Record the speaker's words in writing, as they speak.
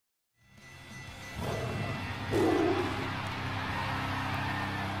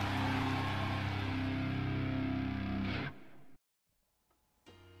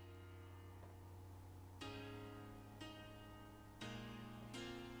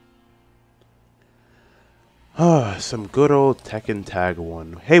Some good old Tekken Tag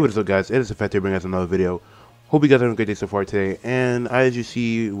 1. Hey, what is up, guys? It is Effect here bringing us another video. Hope you guys are having a great day so far today. And as you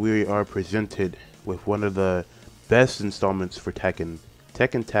see, we are presented with one of the best installments for Tekken,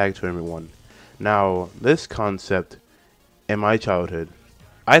 Tekken Tag Tournament 1. Now, this concept, in my childhood,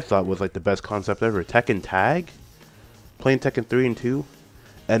 I thought was like the best concept ever. Tekken Tag? Playing Tekken 3 and 2?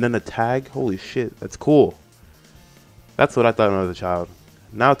 And then a tag? Holy shit, that's cool. That's what I thought when I was a child.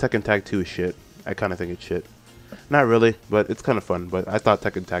 Now Tekken Tag 2 is shit. I kind of think it's shit. Not really, but it's kind of fun. But I thought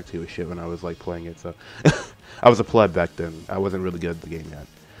Tekken Tag 2 was shit when I was like playing it, so I was a pleb back then. I wasn't really good at the game yet.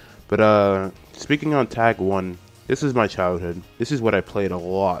 But speaking on Tag 1, this is my childhood. This is what I played a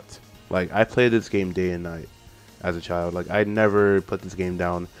lot. Like, I played this game day and night as a child. Like, I never put this game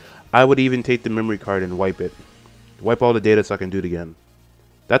down. I would even take the memory card and wipe it. Wipe all the data so I can do it again.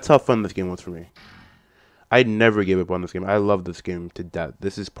 That's how fun this game was for me. I never gave up on this game. I love this game to death.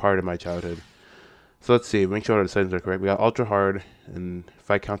 This is part of my childhood. So let's see, make sure the settings are correct. We got ultra hard, and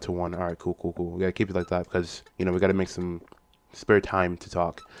if I count to 1, alright, cool. We gotta keep it like that because, you know, we gotta make some spare time to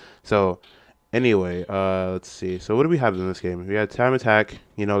talk. So, anyway, let's see. So what do we have in this game? We had time attack,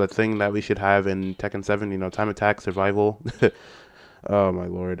 you know, the thing that we should have in Tekken 7, you know, time attack, survival. Oh my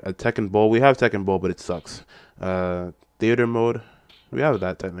lord. A Tekken Bowl. We have Tekken Bowl, but it sucks. Theater mode. We have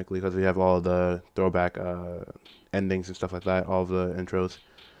that technically because we have all the throwback endings and stuff like that, all the intros.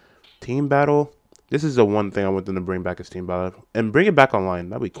 Team battle. This is the one thing I want them to bring back is team battle. And bring it back online.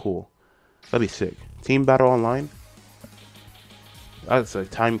 That'd be cool. That'd be sick. Team battle online? That's a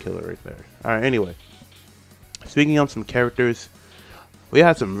time killer right there. Alright, anyway. Speaking on some characters, we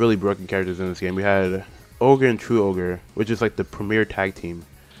had some really broken characters in this game. We had Ogre and True Ogre, which is like the premier tag team.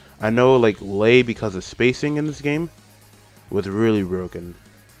 I know like Lei, because of spacing in this game, was really broken.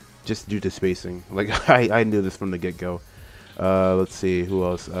 Just due to spacing. Like, I knew this from the get-go. Let's see, who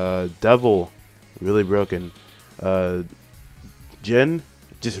else? Devil. Really broken. Jin,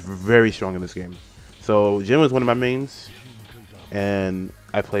 just very strong in this game. So Jin was one of my mains, and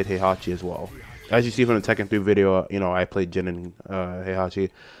I played Heihachi as well. As you see from the Tekken 3 video, you know, I played Jin and Heihachi.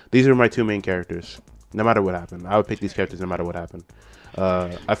 These are my two main characters. No matter what happened, I would pick these characters no matter what happened.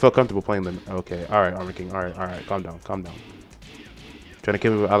 I felt comfortable playing them. Okay, all right, Armor King. All right, calm down. Trying to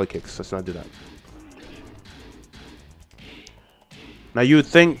kill me with alley kicks. Let's not do that. Now you would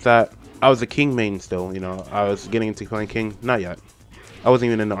think that I was a King main still, you know. I was getting into playing King. Not yet. I wasn't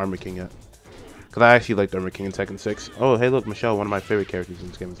even into Armor King yet. Because I actually liked Armor King in Tekken 6. Oh, hey, look, Michelle, one of my favorite characters in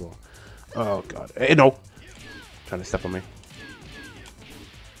this game as well. Oh, God. Hey, no! Trying to step on me.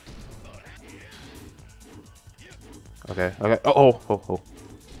 Okay. Oh.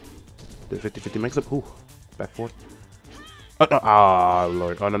 The 50-50 mix up. Ooh. Back forward. Oh, no. Ah,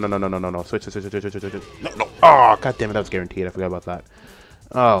 Lord. Oh, no. Switch. No. Oh, God damn it. That was guaranteed. I forgot about that.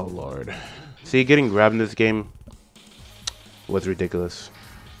 Oh, Lord. See, getting grabbed in this game was ridiculous.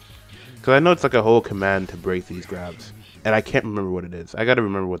 Because I know it's like a whole command to break these grabs. And I can't remember what it is. I gotta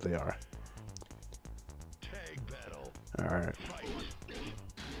remember what they are. Alright.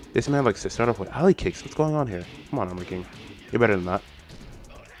 This man likes to start off with alley kicks. What's going on here? Come on, Armor King. You're better than that.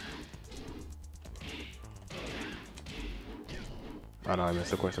 Oh, no, I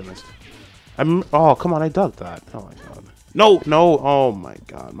missed. Of course I missed. Oh, come on. I ducked that. Oh, my God. No. Oh, my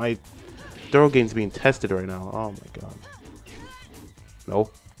God. My throw game's being tested right now. Oh, my God. No.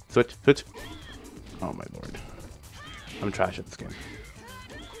 Switch. Oh, my Lord. I'm trash at this game.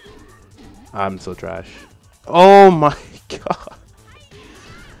 I'm so trash. Oh, my God.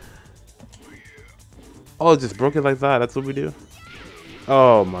 Oh, just broke it like that. That's what we do?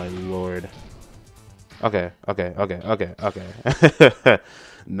 Oh, my Lord. Okay.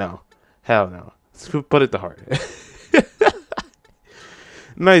 No. Hell no. Let's put it to heart.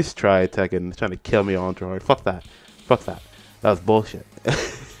 Nice try, Tekken. Trying to kill me on hard. Fuck that. That was bullshit.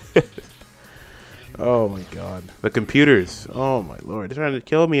 Oh my God. The computers. Oh my Lord. They're trying to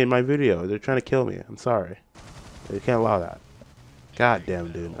kill me in my video. They're trying to kill me. I'm sorry. They can't allow that. God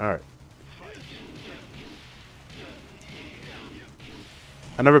damn, dude. Alright.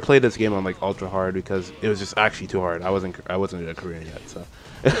 I never played this game on like ultra hard because it was just actually too hard. I wasn't a Korean yet, so.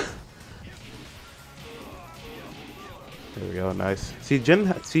 There we go, nice. See, Jin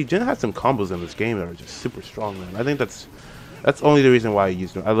had some combos in this game that are just super strong, man. I think that's only the reason why I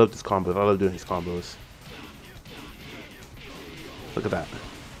used them. I love this combo. I love doing his combos. Look at that,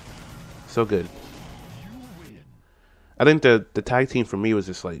 so good. I think the tag team for me was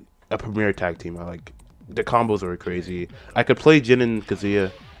just like a premier tag team. I like the combos were crazy. I could play Jin and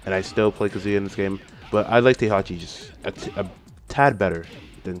Kazuya, and I still play Kazuya in this game. But I like Heihachi just a tad better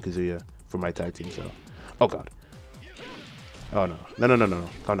than Kazuya for my tag team. So, oh God. Oh no.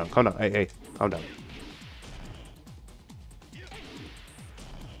 Calm down. Hey, calm down.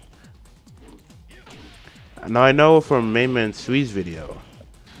 Now I know from Mainman Sui's video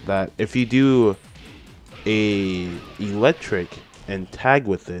that if you do a electric and tag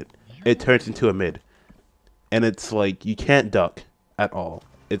with it, it turns into a mid. And it's like, you can't duck at all.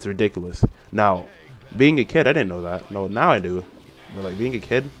 It's ridiculous. Now, being a kid, I didn't know that. No, now I do. But like, being a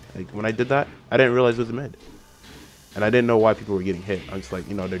kid, like when I did that, I didn't realize it was a mid. And I didn't know why people were getting hit. I was like,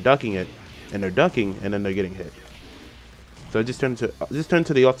 you know, they're ducking it, and they're ducking, and then they're getting hit. So it just turned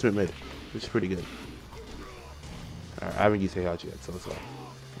to the ultimate mid, which is pretty good. Alright, I haven't used Heihachi yet, so it's all.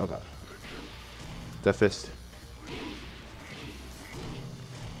 Okay. Death Fist.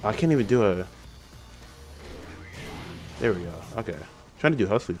 I can't even do a... There we go. Okay. I'm trying to do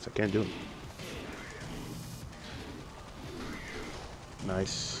house sweeps. I can't do them.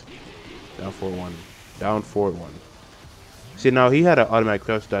 Nice. Down 4-1. Down 4-1. See, now he had an automatic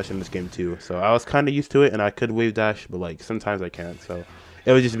crouch dash in this game too, so I was kind of used to it, and I could wave dash, but like sometimes I can't. So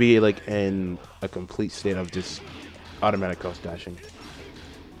it would just be like in a complete state of just automatic crouch dashing.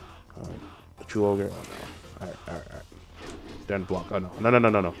 True ogre. Oh no. Alright, alright, alright. Don't block. Oh no. No, no, no,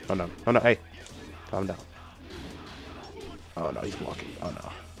 no, no. Oh no. Oh no. Hey. Calm down. Oh no, he's blocking. Oh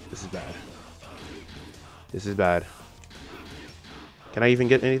no. This is bad. This is bad. Can I even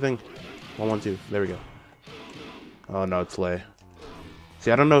get anything? 1-1-2. There we go. Oh no, it's lay.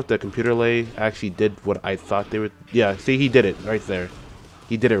 See, I don't know if the computer lay actually did what I thought they would. Yeah, see, he did it right there.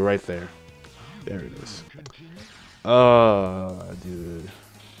 He did it right there. There it is. Oh, dude.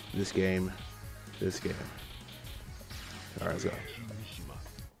 This game. This game. Alright, let's go.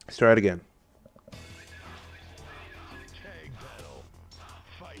 Let's try it again.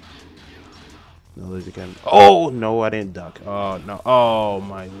 No, lose again. Oh, no, I didn't duck. Oh, no. Oh,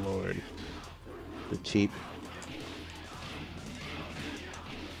 my lord. The cheap.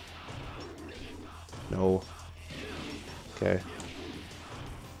 No. Okay.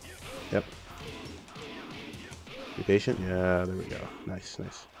 Yep. Be patient. Yeah, there we go. Nice,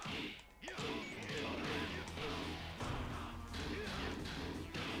 nice.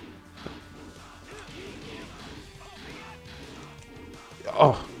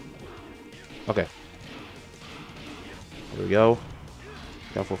 Oh. Okay. There we go.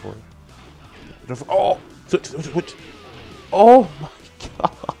 Down 4-4. Oh! Switch. Oh my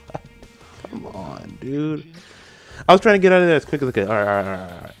god. Come on, dude. I was trying to get out of there as quick as I could.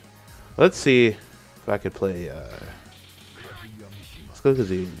 Alright. Let's see if I could play, let's go to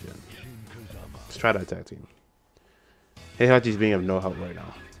the engine. Let's try that tag team. Heihachi's being of no help right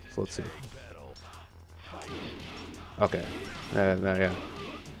now. So let's see. Okay. Yeah.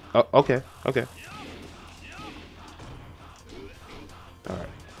 Oh, okay. Alright.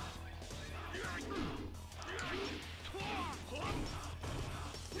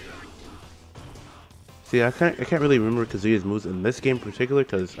 See, I can't really remember Kazuya's moves in this game in particular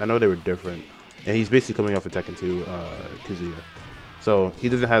because I know they were different, and he's basically coming off of Tekken 2 Kazuya, so he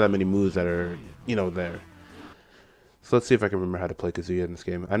doesn't have that many moves that are, you know, there. So let's see if I can remember how to play Kazuya in this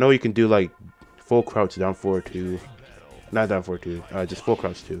game. I know you can do like full crouch down 4-2, not down 4-2, just full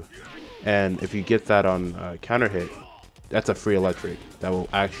crouch 2, and if you get that on counter hit, that's a free electric that will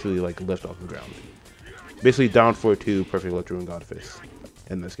actually like lift off the ground. Basically down 4-2 perfect electric and God Fist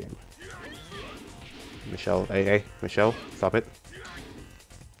in this game. Michelle, hey, Michelle, stop it.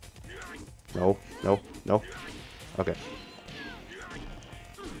 No. Okay.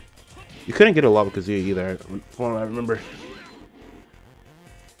 You couldn't get a lot with Kazuya either, from what I remember.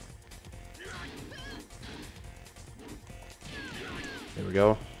 There we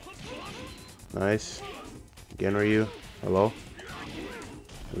go. Nice. Again, Ryu. Hello.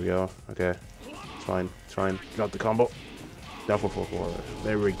 There we go. Okay. It's fine. Got the combo. Down 4-4-4.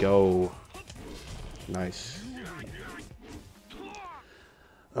 There we go. Nice.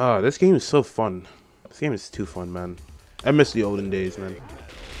 Oh, this game is so fun. This game is too fun, man. I miss the olden days, man.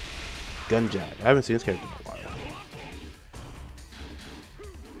 Gunjack. I haven't seen this character in a while.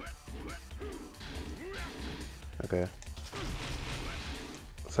 Okay.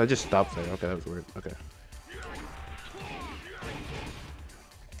 So I just stopped there. Okay, that was weird. Okay.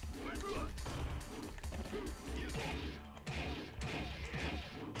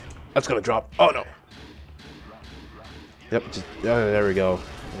 That's gonna drop. Oh no. Yep. Just, there we go.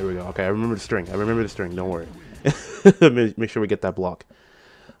 Okay, I remember the string. Don't worry. Make sure we get that block.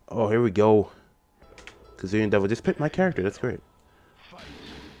 Oh, here we go. Kazuya and Devil. Just pick my character. That's great.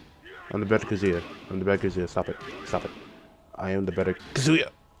 I'm the better Kazuya. Stop it. I am the better Kazuya.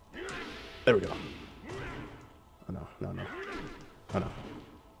 There we go. Oh no. Oh no.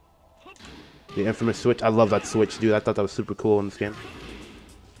 The infamous switch. I love that switch, dude. I thought that was super cool in this game.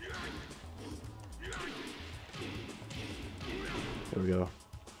 There we go.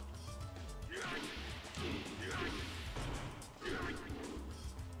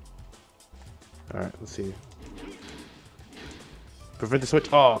 Alright, let's see. Prevent the switch.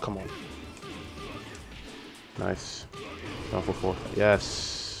 Oh, come on. Nice. Down for 4.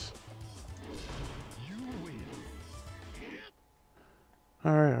 Yes.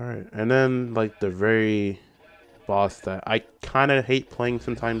 Alright, alright. And then, like, the very boss that I kind of hate playing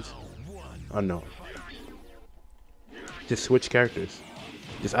sometimes. Unknown. Just switch characters.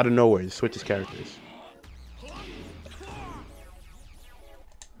 Just out of nowhere, just switches characters.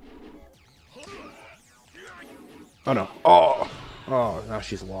 Oh no. Oh! Oh, now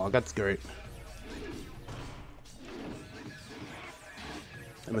she's long. That's great.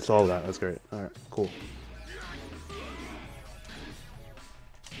 I missed all of that. That's great. Alright, cool.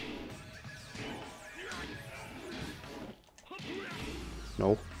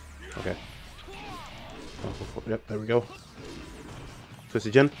 No. Okay. Yep, there we go.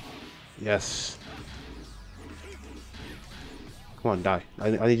 Twisted Gen. Yes. Come on, die. I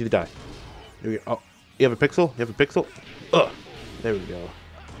need you to die. There we go. Oh, you have a pixel? You have a pixel? Ugh. There we go.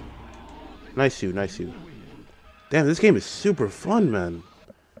 Nice you, nice you. Damn, this game is super fun, man.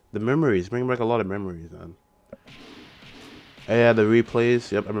 The memories, bring back a lot of memories, man. Yeah, the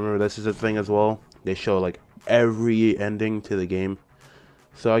replays. Yep, I remember this is a thing as well. They show like every ending to the game.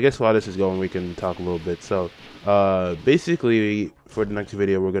 So I guess while this is going, we can talk a little bit. So, basically, for the next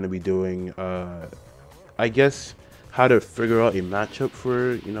video, we're going to be doing, I guess, how to figure out a matchup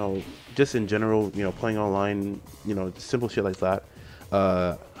for, you know, just in general, you know, playing online, you know, simple shit like that.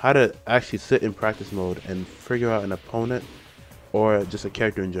 How to actually sit in practice mode and figure out an opponent or just a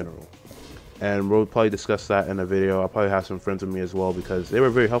character in general. And we'll probably discuss that in a video. I'll probably have some friends with me as well because they were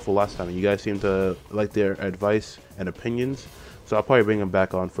very helpful last time. You guys seem to like their advice and opinions. So I'll probably bring them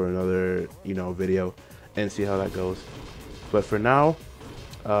back on for another, you know, video and see how that goes. But for now,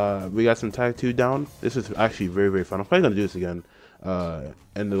 we got some Tag 2 down. This is actually very, very fun. I'm probably going to do this again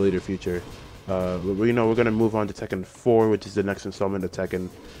in the later future. But, you know, we're going to move on to Tekken 4, which is the next installment of Tekken.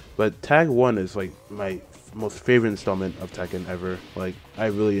 But Tag 1 is, like, my most favorite installment of Tekken ever. Like, I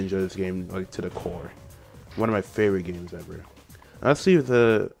really enjoy this game, like, to the core. One of my favorite games ever. And let's see if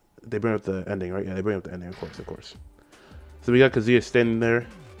they bring up the ending, right? Yeah, they bring up the ending, of course. So we got Kazuya standing there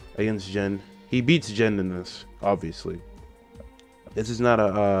against Jin. He beats Jin in this, obviously. This is not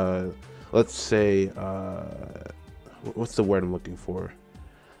a, let's say, what's the word I'm looking for?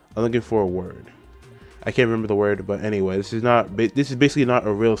 I'm looking for a word. I can't remember the word, but anyway, this is basically not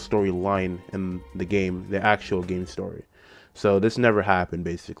a real storyline in the game, the actual game story. So this never happened,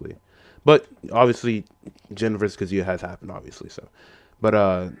 basically. But obviously, Jin versus Kazuya has happened, obviously. So, but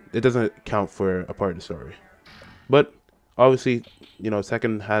it doesn't count for a part of the story. But obviously, you know,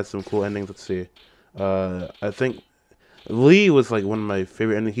 Tekken has some cool endings. Let's see. I think Lee was like one of my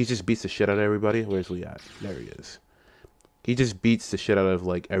favorite endings. He just beats the shit out of everybody. Where's Lee at? There he is. He just beats the shit out of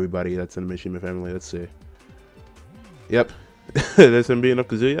like everybody that's in the Mishima family. Let's see. Yep. There's him beating up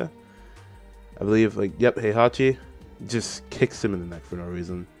Kazuya. I believe, like, yep, Heihachi just kicks him in the neck for no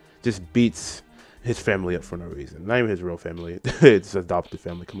reason. Just beats his family up for no reason. Not even his real family. It's adopted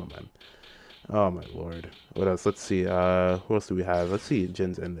family. Come on, man. Oh my lord. What else? Let's see. Who else do we have? Let's see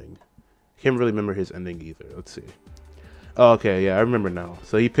Jin's ending. Can't really remember his ending either. Let's see. Oh, okay, yeah, I remember now.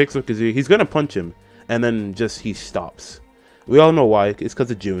 So he picks up Kazuya. He's gonna punch him, and then just he stops. We all know why. It's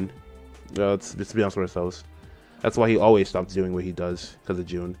because of June. Let's just be honest with ourselves. That's why he always stops doing what he does, because of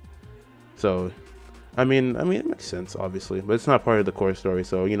June. So, I mean, it makes sense, obviously, but it's not part of the core story.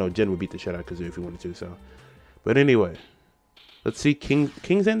 So, you know, Jin would beat the shit out of Kazuya if he wanted to. So, but anyway, let's see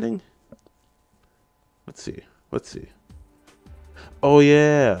King's ending. Let's see. Oh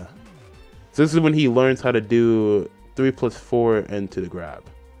yeah. So this is when he learns how to do 3+4 into the grab.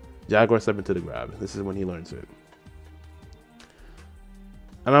 Jaguar step into the grab. This is when he learns it.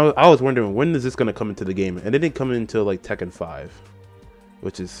 And I was wondering, when is this going to come into the game? And it didn't come until like Tekken 5.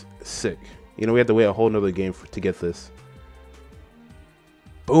 Which is sick. You know, we had to wait a whole nother game to get this.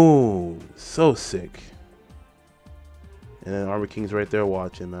 Boom. So sick. And then Armor King's right there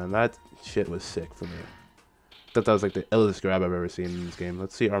watching, man. That shit was sick for me. I thought that was like the illest grab I've ever seen in this game.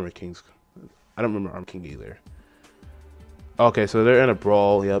 Let's see Armor King's. I don't remember Armor King either. Okay, so they're in a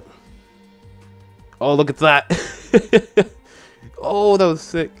brawl, yep. Oh, look at that. Oh, that was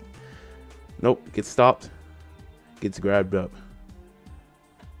sick. Nope, gets stopped. Gets grabbed up.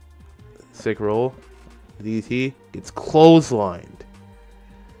 Sick roll. DT gets clotheslined.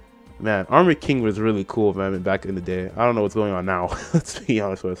 Man, Armor King was really cool, man, back in the day. I don't know what's going on now. Let's be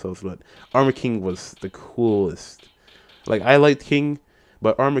honest with ourselves, but Armor King was the coolest. Like, I liked King,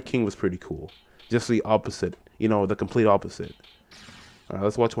 but Armor King was pretty cool. Just the opposite. You know, the complete opposite. Alright,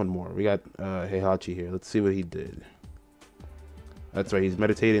 let's watch one more. We got Heihachi here. Let's see what he did. That's right, he's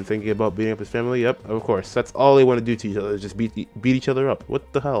meditating, thinking about beating up his family. Yep, of course. That's all they want to do to each other, is just beat each other up.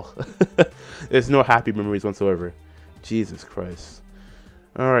 What the hell? There's no happy memories whatsoever. Jesus Christ.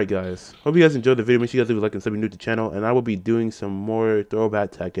 Alright guys, hope you guys enjoyed the video. Make sure you guys leave a like and subscribe new to the channel, and I will be doing some more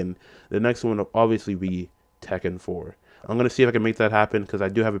throwback Tekken. The next one will obviously be Tekken 4. I'm going to see if I can make that happen, because I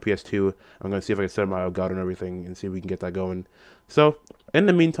do have a PS2. I'm going to see if I can set up my Elgato and everything, and see if we can get that going. So, in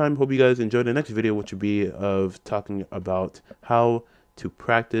the meantime, hope you guys enjoy the next video, which will be of talking about how to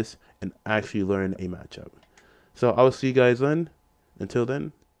practice and actually learn a matchup. So, I will see you guys then. Until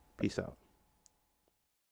then, peace out.